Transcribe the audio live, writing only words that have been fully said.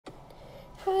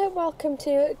Hi, welcome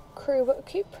to Crewe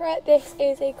CUPRA. This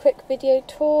is a quick video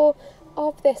tour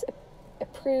of this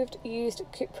approved used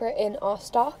CUPRA in our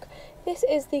stock. This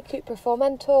is the CUPRA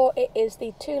Formentor. It is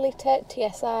the 2-litre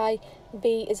TSI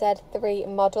VZ3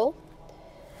 model.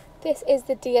 This is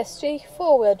the DSG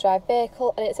 4-wheel drive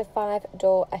vehicle and it's a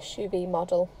 5-door SUV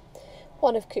model.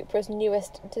 One of CUPRA's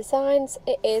newest designs.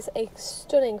 It is a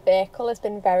stunning vehicle, it's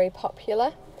been very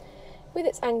popular. With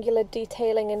its angular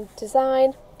detailing and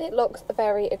design, it looks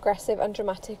very aggressive and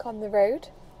dramatic on the road.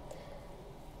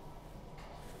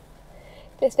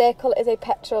 This vehicle is a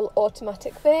petrol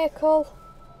automatic vehicle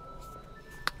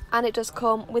and it does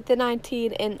come with the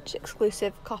 19-inch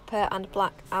exclusive copper and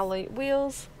black alloy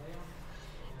wheels.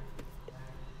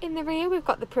 In the rear we've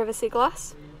got the privacy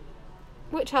glass,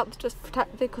 which helps just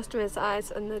protect the customer's eyes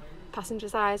and the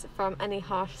passenger's eyes from any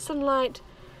harsh sunlight.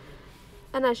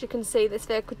 And as you can see, this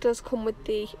vehicle does come with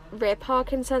the rear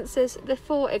parking sensors, the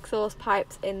 4 exhaust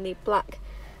pipes in the black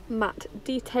matte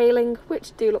detailing,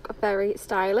 which do look very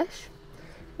stylish.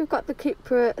 We've got the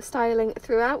CUPRA styling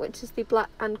throughout, which is the black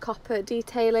and copper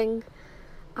detailing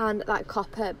and that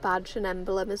copper badge and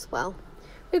emblem as well.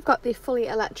 We've got the fully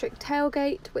electric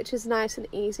tailgate, which is nice and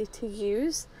easy to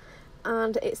use,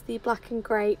 and it's the black and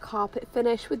grey carpet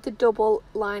finish with the double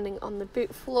lining on the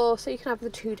boot floor, so you can have the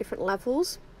 2 different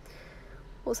levels.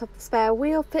 Also have the spare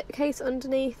wheel fit case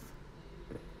underneath,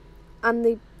 and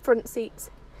the front seats,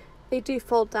 they do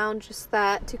fold down just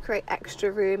there to create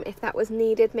extra room if that was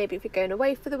needed, maybe if you're going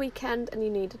away for the weekend and you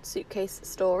needed suitcase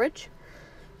storage.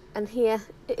 And here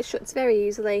it shuts very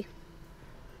easily,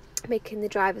 making the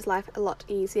driver's life a lot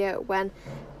easier when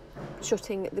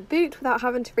shutting the boot without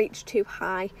having to reach too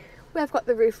high. We've got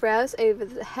the roof rails over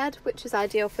the head, which is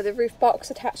ideal for the roof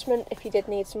box attachment if you did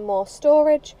need some more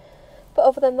storage. But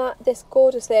other than that, this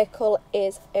gorgeous vehicle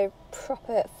is a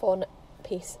proper fun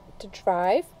piece to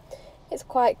drive. It's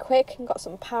quite quick and got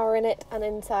some power in it, and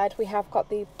inside we have got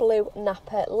the blue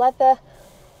nappa leather,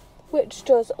 which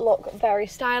does look very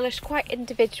stylish, quite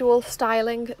individual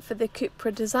styling for the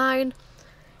CUPRA design,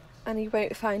 and you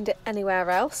won't find it anywhere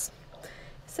else.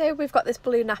 So we've got this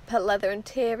blue nappa leather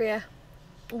interior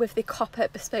with the copper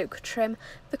bespoke trim.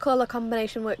 The colour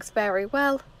combination works very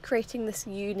well, creating this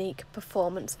unique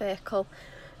performance vehicle.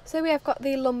 So we have got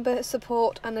the lumbar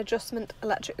support and adjustment,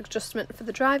 electric adjustment for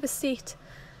the driver's seat,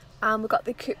 and we've got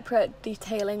the CUPRA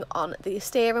detailing on the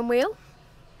steering wheel.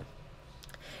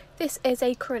 This is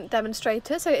a current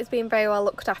demonstrator, so it's been very well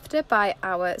looked after by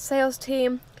our sales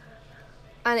team,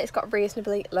 and it's got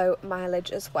reasonably low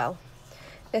mileage as well.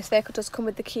 This vehicle does come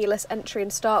with the keyless entry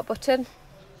and start button,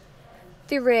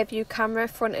 the rear view camera,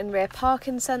 front and rear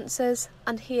parking sensors,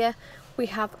 and here we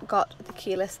have got the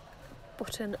keyless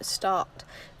button start,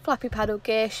 flappy paddle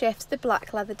gear shifts, the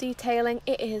black leather detailing.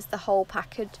 It is the whole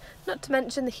package, not to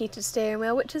mention the heated steering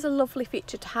wheel, which is a lovely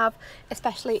feature to have,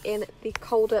 especially in the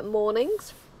colder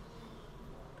mornings.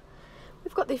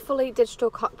 We've got the fully digital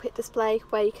cockpit display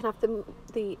where you can have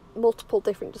the multiple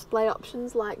different display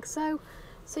options like so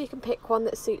you can pick one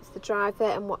that suits the driver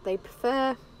and what they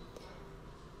prefer.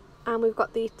 And we've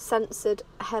got the censored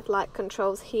headlight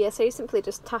controls here, so you simply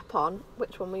just tap on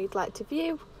which one you'd like to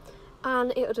view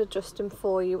and it would adjust them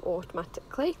for you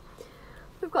automatically.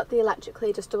 We've got the electrically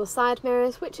adjustable side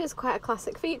mirrors, which is quite a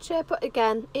classic feature, but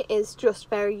again it is just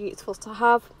very useful to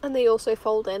have, and they also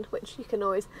fold in, which you can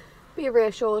always be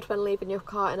reassured when leaving your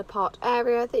car in a parked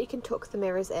area that you can tuck the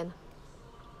mirrors in.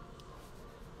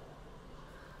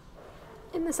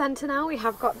 In the centre now we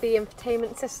have got the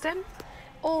infotainment system,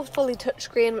 all fully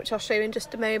touchscreen, which I'll show you in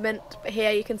just a moment. But here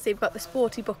you can see we've got the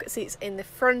sporty bucket seats in the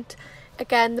front,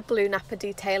 again the blue nappa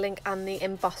detailing and the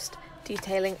embossed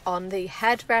detailing on the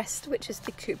headrest, which is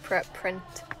the CUPRA print.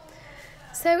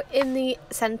 So in the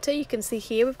centre you can see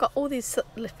here we've got all these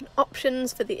different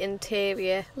options for the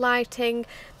interior lighting,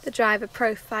 the driver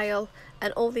profile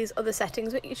and all these other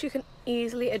settings which you can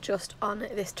easily adjust on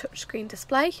this touchscreen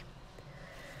display.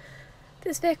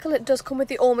 This vehicle, it does come with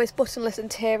the almost buttonless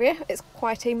interior. It's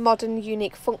quite a modern,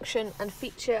 unique function and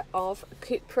feature of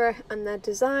CUPRA and their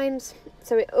designs.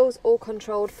 So it is all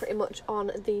controlled pretty much on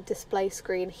the display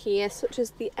screen here, such as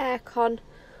the aircon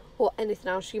or anything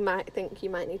else you might think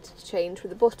you might need to change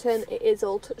with a button. It is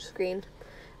all touchscreen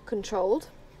controlled.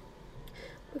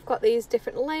 We've got these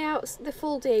different layouts, the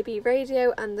full DAB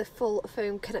radio and the full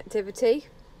phone connectivity.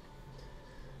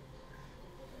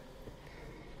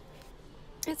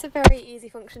 It's a very easy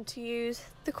function to use,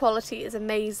 the quality is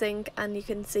amazing, and you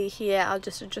can see here I'll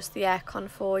just adjust the aircon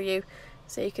for you,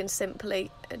 so you can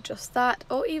simply adjust that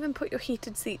or even put your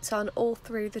heated seats on all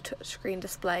through the touchscreen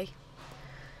display.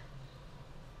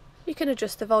 You can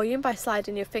adjust the volume by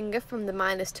sliding your finger from the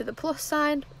minus to the plus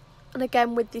sign, and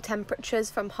again with the temperatures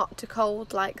from hot to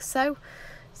cold like so.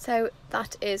 So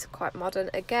that is quite modern.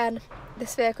 Again,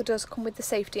 this vehicle does come with the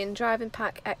safety and driving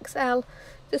pack XL,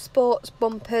 the sports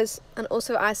bumpers, and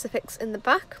also Isofix in the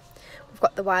back. We've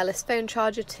got the wireless phone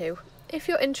charger too. If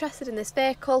you're interested in this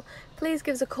vehicle, please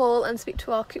give us a call and speak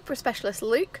to our CUPRA specialist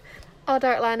Luke. Our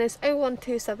direct line is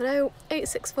 01270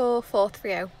 864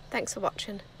 430. Thanks for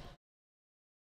watching.